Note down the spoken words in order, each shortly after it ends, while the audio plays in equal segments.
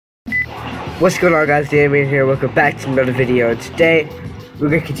What's going on, guys? Damien here. Welcome back to another video. Today we're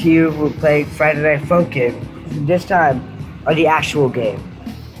gonna continue with playing Friday Night Funkin. This time on the actual game.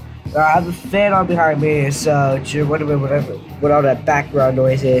 I have a fan on behind me, so you're wondering what all that background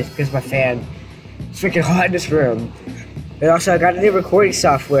noise is because my fan is freaking hot in this room. And also I got a new recording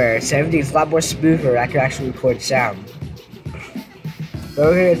software, so everything's a lot more smoother. I can actually record sound.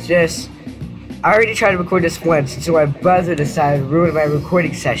 So it's just I already tried to record this once, so my brother decided to ruin my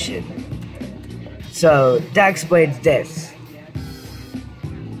recording session. So that explains this.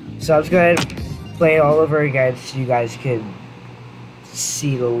 So I'm just going to play it all over again so you guys can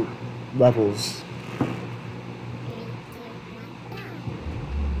see the levels.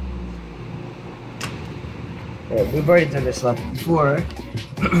 Right, we've already done this level before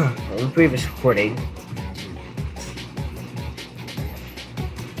on the previous recording.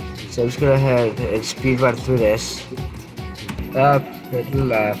 So I'm just going to go ahead and speed run through this. Up to the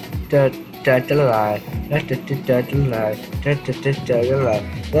left. And this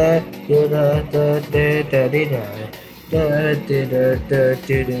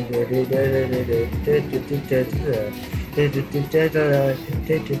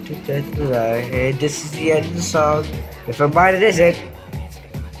is the end of the song. If I'm right, it isn't.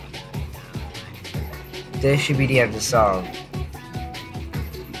 This should be the end of the song.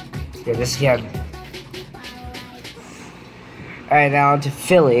 Yeah, this is the end. Alright, now on to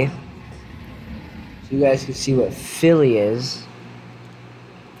Philly. So you guys can see what Philly is.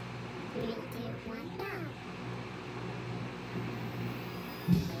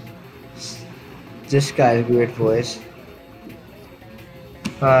 This guy's weird voice.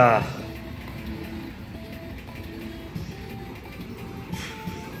 The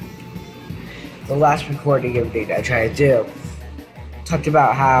last recording update I tried to do talked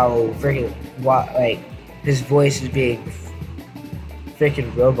about how freaking his voice is being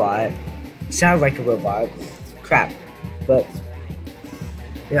freaking robot. Sounds like a robot. Crap. But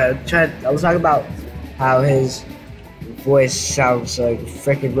yeah, I was talking about how his voice sounds like a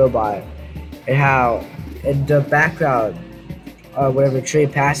freaking robot, and how in the background, whenever the train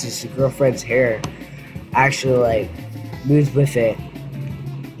passes, the girlfriend's hair actually moves with it.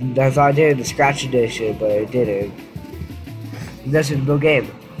 And I thought I did in the Scratch edition, but I didn't. And that's a real game.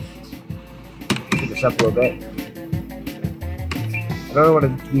 Turn this up a little bit. I don't want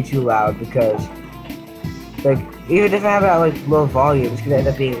to be too loud because, even if I have it at low volume, it's gonna end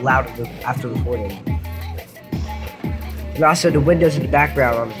up being loud after recording. And also, the windows in the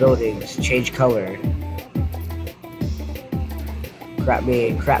background on the buildings change color. Crap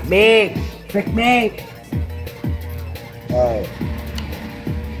me, trick me. Alright.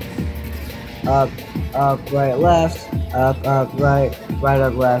 Up, right, left. Up, right,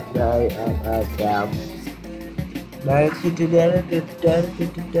 up, left, right, up, down. Up, right, okay,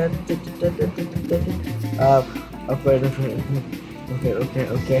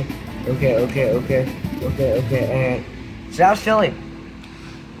 and so that was Philly.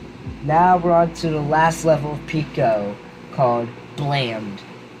 Now we're on to the last level of Pico, called Bland.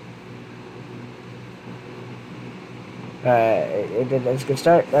 And then let's get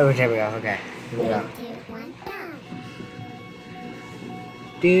started. Oh, there we go, okay. Here we go.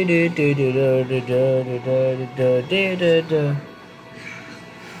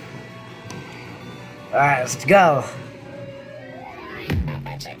 Alright, let's go.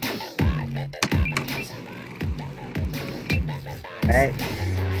 Alright.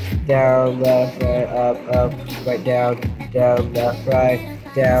 Down, left, right, up, right, down, left, right,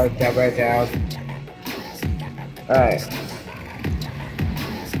 down, right, down. Alright.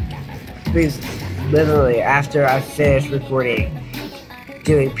 Please, literally, after I finish recording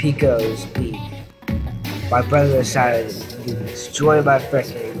doing Pico's beat, my brother decided to destroy my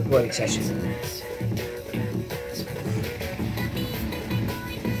freaking recording session.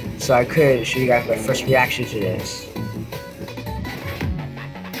 So I couldn't show you guys my first reaction to this.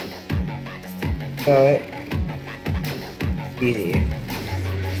 Alright. Easy.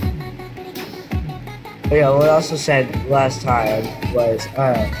 But yeah, what I also said last time was,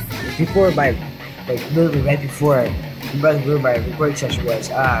 before my, literally right before my recording session was,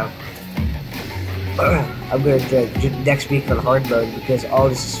 I'm gonna do next week on hard mode because all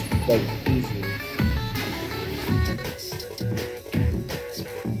this is easy.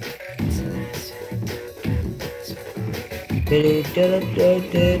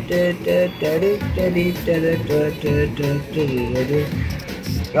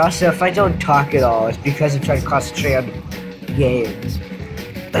 Also, if I don't talk at all, it's because I'm trying to concentrate on the game.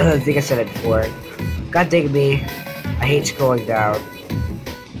 I think I said it before. God dang me, I hate scrolling down.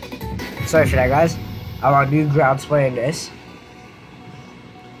 Sorry for that, guys. I'm on new grounds playing this.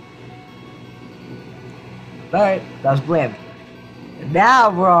 Alright, that was bland. Now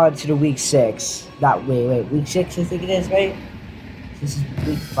we're on to the week 6. Not wait, week 6 I think it is, right? This is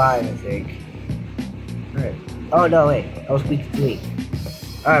week 5, I think. Alright. Oh no, wait, that was week 3.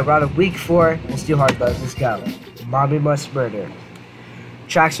 Alright, we're on to week 4. Let's do hard mode. Let's go. Mommy must murder.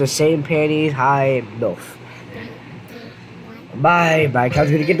 Tracks for Satan Panties, High, MILF. My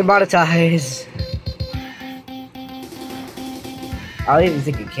account's gonna get demonetized. I don't even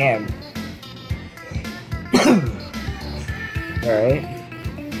think it can. Alright.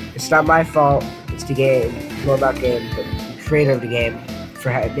 It's not my fault. It's the game. Well, not game, but the creator of the game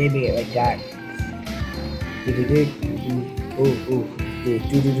for naming it like that.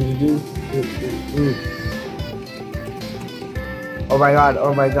 Oh my god,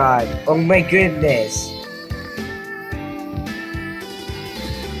 oh my god. Oh my goodness.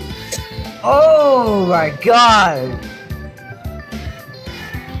 Oh my god.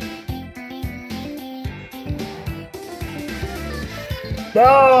 No,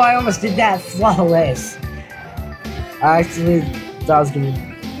 I almost did that flawless. I actually thought I was gonna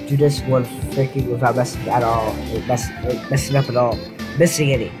do this one freaking without messing at all. Messing up at all.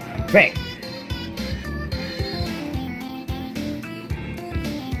 Missing any. Frick.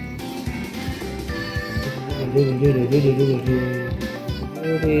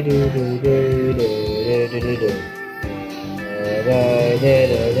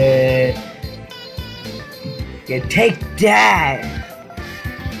 You take that!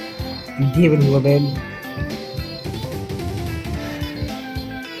 You demon woman.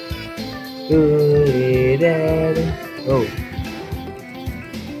 Oh.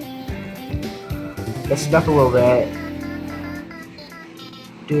 Let's snuff a little bit.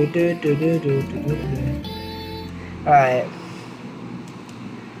 Alright.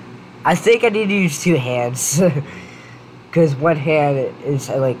 I think I need to use 2 hands. Because one hand is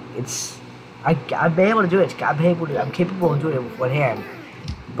like, it's... I'm able to do it. I'm capable of doing it with one hand.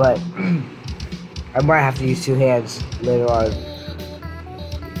 But I might have to use 2 hands later on.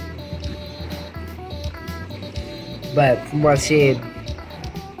 But from what I've seen,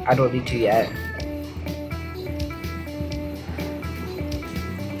 I don't need to yet.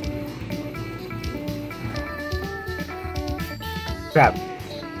 Crap.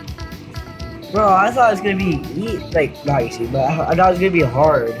 Bro, I thought it was gonna be like not easy, but I thought it was gonna be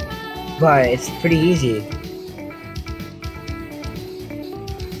hard. But it's pretty easy.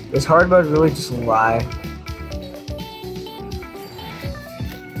 Is hard mode really just a lie?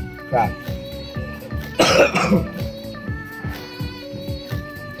 Crap.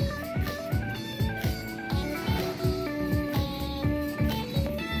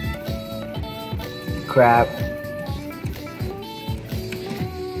 Crap.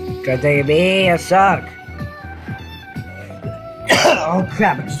 Try to take me, I suck. Oh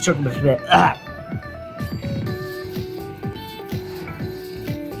crap, I just took my spit. Ah.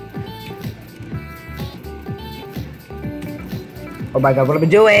 Oh my god, what am I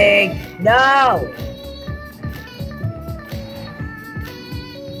doing? No!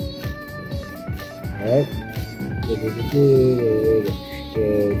 Alright.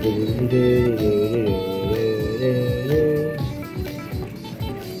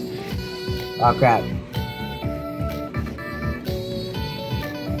 Oh crap.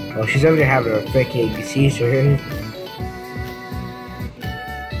 Oh, she's over there having a freaking seizure.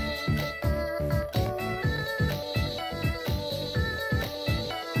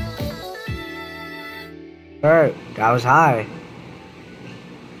 Alright, that was high.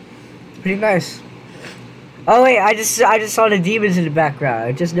 Pretty nice. Oh wait, I just saw the demons in the background.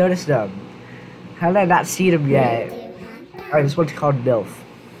 I just noticed them. How did I not see them yet? Alright, this one's called MILF.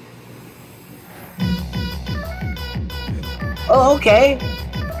 Oh, okay.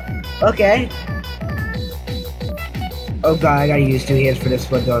 Okay. Oh god, I gotta use 2 hands for this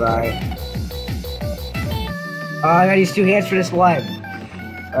one, don't I? Oh, I gotta use 2 hands for this one.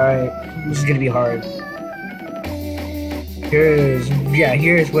 Alright, this is gonna be hard. Here's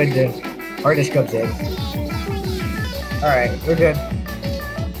when the hardest comes in. Alright, we're good.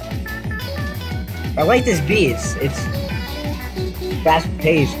 I like this beat. It's fast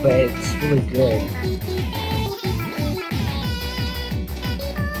paced, but it's really good.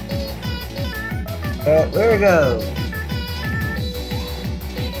 There we go.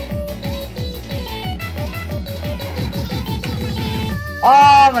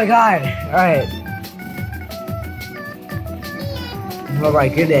 Oh my god! Alright. Oh my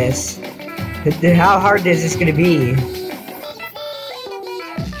goodness. How hard is this gonna be?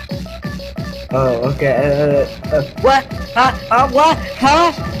 Oh, okay. What? Huh? What?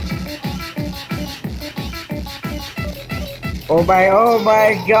 Huh? Oh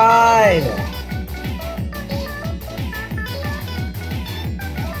my god!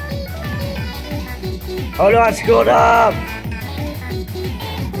 Oh no, I screwed up!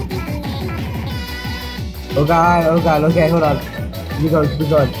 Oh god, okay, hold on. Keep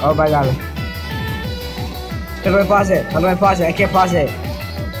going. Oh my god. How do I pause it? I can't pause it.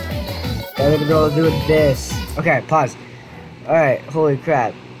 I'm gonna go do this. Okay, pause. Alright, holy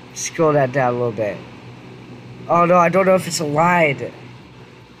crap. Scroll that down a little bit. Oh no, I don't know if it's aligned.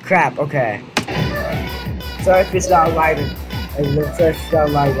 Crap, okay. Sorry if it's not aligned. Sorry if it's not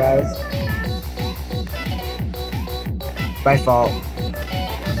aligned, guys. My fault.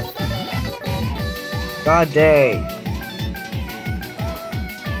 God dang.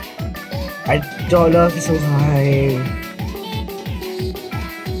 I don't know if it's alive.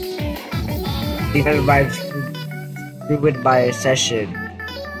 We went by a session.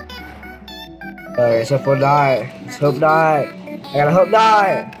 Alright, so for not. Let's hope not. I gotta hope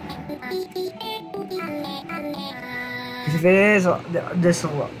not. Because if it is this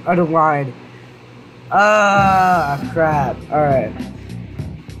other line. Ah, crap. Alright.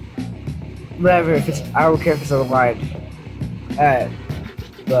 Whatever, if it's, I don't care if it's on the line. Alright.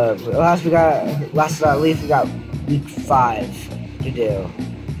 But last but not least, we got week 5 to do.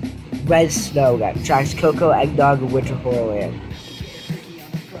 Red Snow got tracks Cocoa, Eggnog, and Winter Horrorland.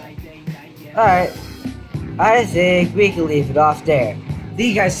 Alright. I think we can leave it off there. Thank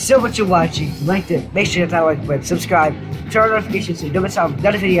you guys so much for watching. If you liked it, make sure to hit that like button, subscribe, turn on notifications so you don't miss out on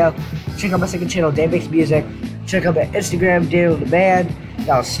another video. Check out my second channel, Dan Makes Music. Check out my Instagram, Daniel the Man. And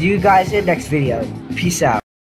I'll see you guys in the next video. Peace out.